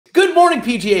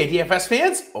morning, PGA DFS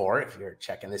fans, or if you're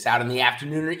checking this out in the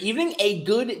afternoon or evening, a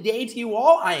good day to you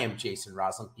all. I am Jason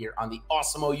Rouslin here on the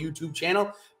Awesemo YouTube channel,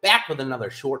 back with another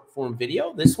short form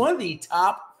video. This one, the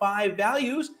top 5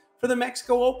 values for the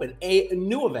Mexico Open, a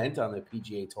new event on the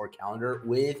PGA Tour calendar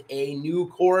with a new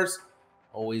course.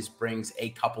 Always brings a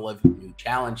couple of new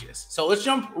challenges. So let's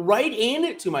jump right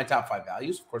into my top 5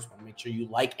 values. Of course, want to make sure you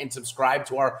like and subscribe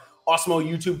to our Awesemo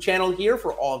YouTube channel here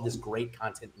for all of this great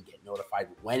content and get notified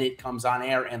when it comes on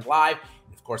air and live.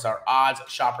 And of course, our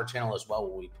OddsShopper channel as well,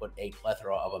 where we put a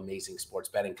plethora of amazing sports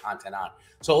betting content on.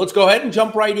 So let's go ahead and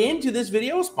jump right into this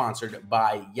video sponsored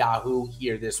by Yahoo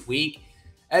here this week.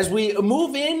 As we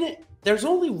move in, there's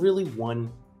only really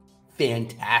one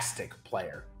fantastic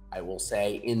player, I will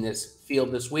say, in this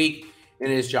field this week,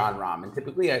 and it is Jon Rahm. And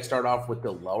typically I start off with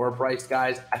the lower priced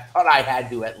guys. I thought I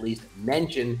had to at least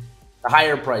mention the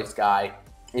higher priced guy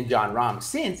in Jon Rahm,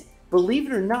 since, believe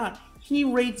it or not, he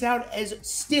rates out as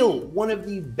still one of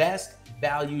the best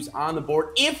values on the board,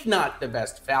 if not the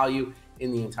best value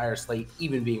in the entire slate,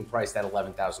 even being priced at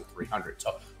 $11,300.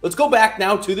 So let's go back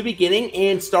now to the beginning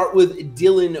and start with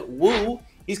Dylan Wu.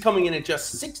 He's coming in at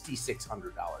just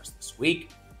 $6,600 this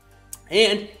week.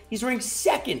 And he's ranked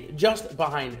second just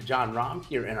behind Jon Rahm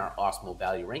here in our Awesemo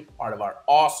Value Rank, part of our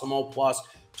Awesemo Plus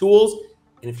tools.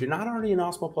 And if you're not already an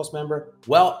Awesemo Plus member,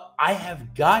 well, I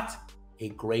have got a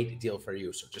great deal for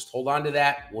you. So just hold on to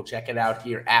that. We'll check it out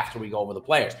here after we go over the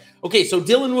players. Okay, so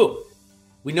Dylan Wu.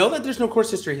 We know that there's no course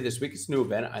history here this week. It's a new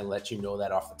event. I let you know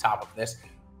that off the top of this.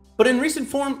 But in recent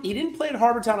form, he didn't play at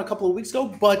Harbour Town a couple of weeks ago,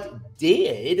 but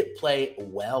did play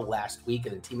well last week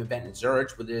in the team event in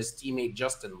Zurich with his teammate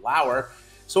Justin Lauer.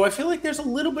 So I feel like there's a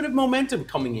little bit of momentum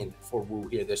coming in for Wu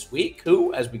here this week,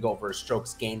 who, as we go over his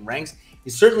strokes gain ranks,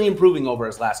 is certainly improving over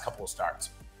his last couple of starts.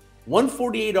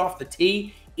 148 off the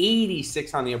tee,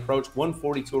 86 on the approach,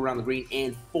 142 around the green,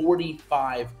 and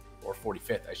 45, or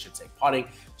 45th, I should say, putting.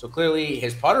 So clearly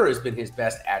his putter has been his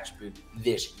best attribute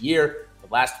this year.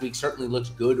 But last week certainly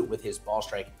looked good with his ball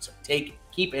striking. So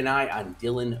keep an eye on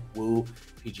Dylan Wu,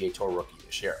 PGA Tour rookie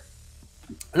this year.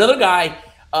 Another guy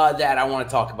that I want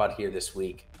to talk about here this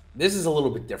week, this is a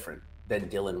little bit different than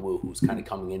Dylan Wu, who's kind of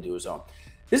coming into his own.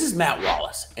 This is Matt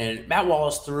Wallace. And Matt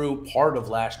Wallace, through part of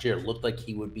last year, looked like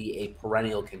he would be a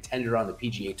perennial contender on the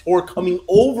PGA Tour, coming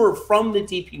over from the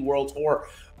DP World Tour.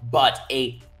 But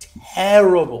a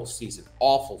terrible season,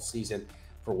 awful season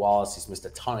for Wallace. He's missed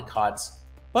a ton of cuts.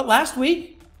 But last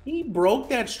week, he broke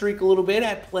that streak a little bit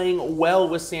at playing well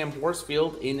with Sam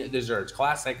Horsfield in the Zurich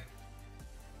Classic.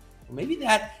 Well, maybe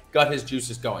that got his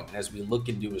juices going. And as we look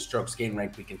into his strokes gain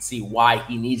rank, we can see why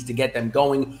he needs to get them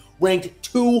going. Ranked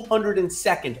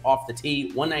 202nd off the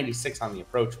tee, 196 on the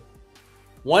approach,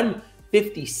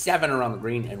 157 around the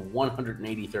green, and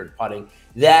 183rd putting.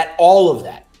 All of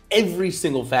that, every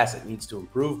single facet needs to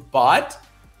improve, but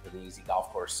with an easy golf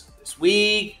course this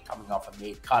week, coming off a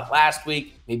made cut last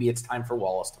week, maybe it's time for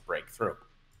Wallace to break through.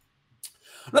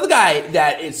 Another guy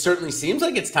that it certainly seems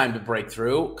like it's time to break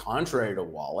through, contrary to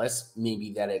Wallace,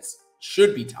 maybe that it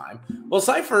should be time. Well,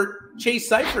 Chase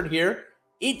Seiffert here,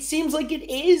 it seems like it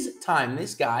is time.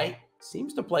 This guy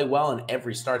seems to play well in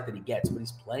every start that he gets, but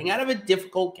he's playing out of a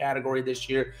difficult category this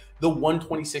year, the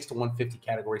 126 to 150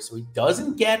 category, so he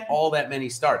doesn't get all that many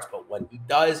starts, but when he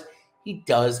does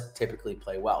typically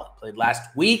play well. He played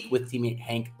last week with teammate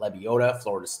Hank Lebioda,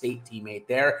 Florida State teammate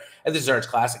there at the Zurich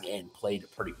Classic, and played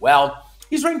pretty well.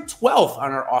 He's ranked 12th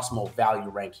on our Awesemo Value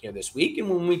Rank here this week, and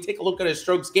when we take a look at his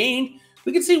strokes gained,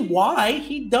 we can see why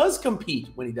he does compete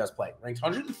when he does play. Ranked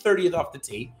 130th off the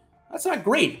tee. That's not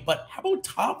great, but how about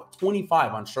top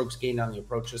 25 on strokes gained on the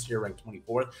approach this year, ranked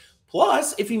 24th?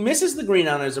 Plus, if he misses the green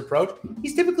on his approach,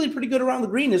 he's typically pretty good around the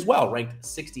green as well, ranked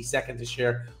 62nd this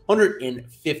year,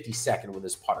 152nd with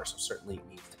his putter, so certainly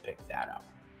needs to pick that up.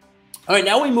 All right,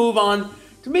 now we move on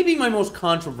to maybe my most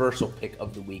controversial pick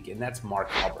of the week, and that's Mark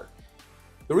Hubbard.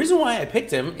 The reason why I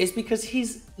picked him is because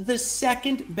he's the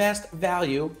second best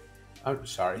value. I'm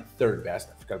sorry, third best.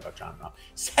 I forgot about Jon Rahm.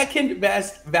 Second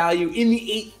best value in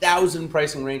the 8,000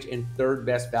 pricing range and third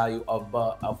best value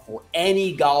for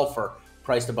any golfer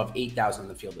priced above 8,000 in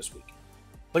the field this week.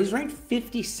 But he's ranked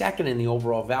 52nd in the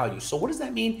overall value. So what does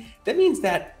that mean? That means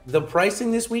that the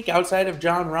pricing this week outside of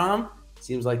Jon Rahm,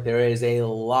 seems like there is a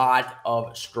lot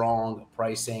of strong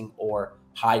pricing, or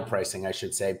high pricing, I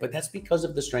should say, but that's because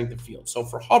of the strength of field. So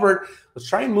for Hubbard, let's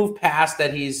try and move past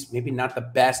that. He's maybe not the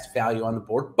best value on the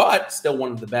board, but still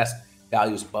one of the best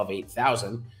values above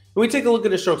 8,000. When we take a look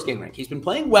at his strokes gain rank, he's been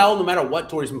playing well no matter what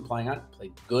tour he's been playing on.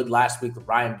 Played good last week with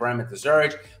Ryan Brehm at the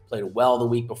Zurich, played well the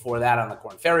week before that on the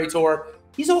Korn Ferry Tour.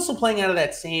 He's also playing out of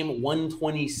that same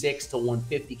 126 to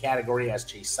 150 category as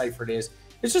Chase Seiffert is.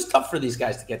 It's just tough for these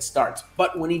guys to get starts.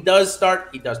 But when he does start,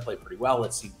 he does play pretty well.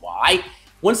 Let's see why.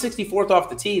 164th off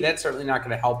the tee, that's certainly not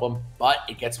going to help him, but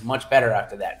it gets much better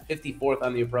after that. 54th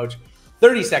on the approach,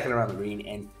 32nd around the green,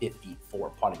 and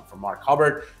 54 putting for Mark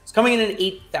Hubbard. It's coming in at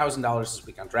 $8,000 this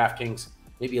week on DraftKings.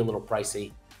 Maybe a little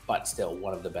pricey, but still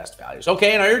one of the best values.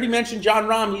 Okay, and I already mentioned Jon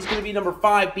Rahm. He's going to be number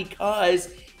 5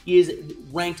 because he is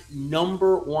ranked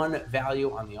number 1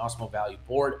 value on the Awesemo value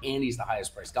board, and he's the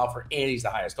highest priced golfer, and he's the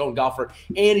highest owned golfer,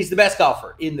 and he's the best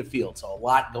golfer in the field. So a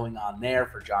lot going on there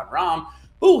for Jon Rahm,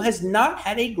 who has not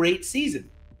had a great season.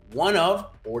 One of,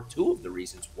 or two of the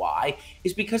reasons why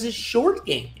is because his short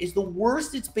game is the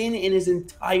worst it's been in his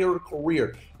entire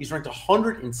career. He's ranked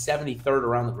 173rd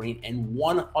around the green and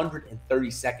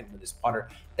 132nd with his putter.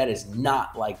 That is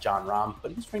not like Jon Rahm,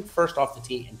 but he's ranked first off the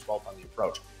tee and 12th on the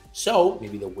approach. So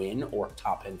maybe the win or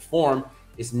top end form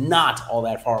is not all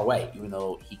that far away, even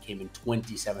though he came in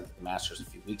 27th at the Masters a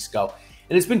few weeks ago.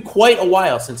 And it's been quite a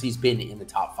while since he's been in the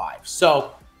top 5.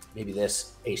 So maybe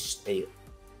this, a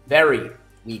very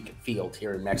weak field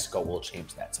here in Mexico, will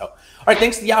change that. So, all right,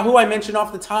 thanks to Yahoo. I mentioned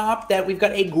off the top that we've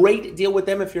got a great deal with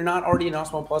them. If you're not already an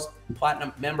Awesemo Plus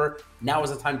Platinum member, now is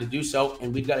the time to do so.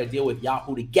 And we've got a deal with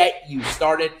Yahoo to get you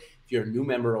started. If you're a new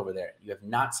member over there, you have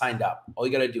not signed up, all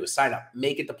you got to do is sign up,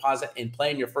 make a deposit, and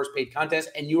play in your first paid contest,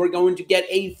 and you are going to get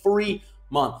a free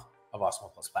month of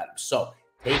Awesemo Plus Platinum. So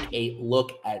take a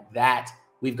look at that.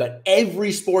 We've got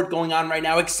every sport going on right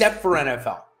now except for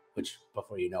NFL, which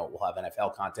before you know it, we'll have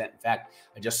NFL content. In fact,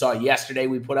 I just saw yesterday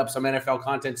we put up some NFL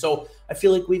content. So I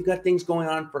feel like we've got things going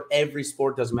on for every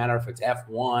sport. Doesn't matter if it's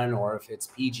F1 or if it's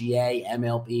PGA,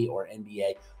 MLB, or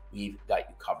NBA. We've got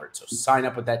you covered. So sign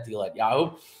up with that deal at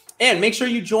Yahoo. And make sure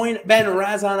you join Ben,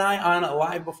 Raz, and I on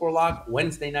Live Before Lock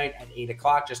Wednesday night at 8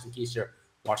 o'clock, just in case you're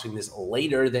watching this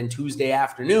later than Tuesday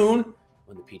afternoon,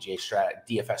 when the PGA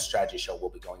DFS strategy show will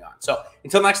be going on. So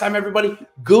until next time, everybody,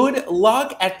 good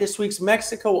luck at this week's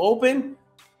Mexico Open.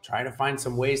 Try to find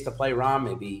some ways to play Rahm.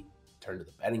 Maybe turn to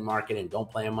the betting market and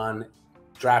don't play him on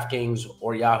DraftKings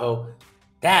or Yahoo.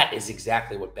 That is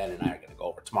exactly what Ben and I are going to go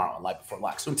over tomorrow on Live Before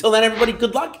Lock. So until then, everybody,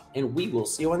 good luck, and we will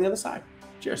see you on the other side.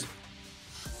 Cheers.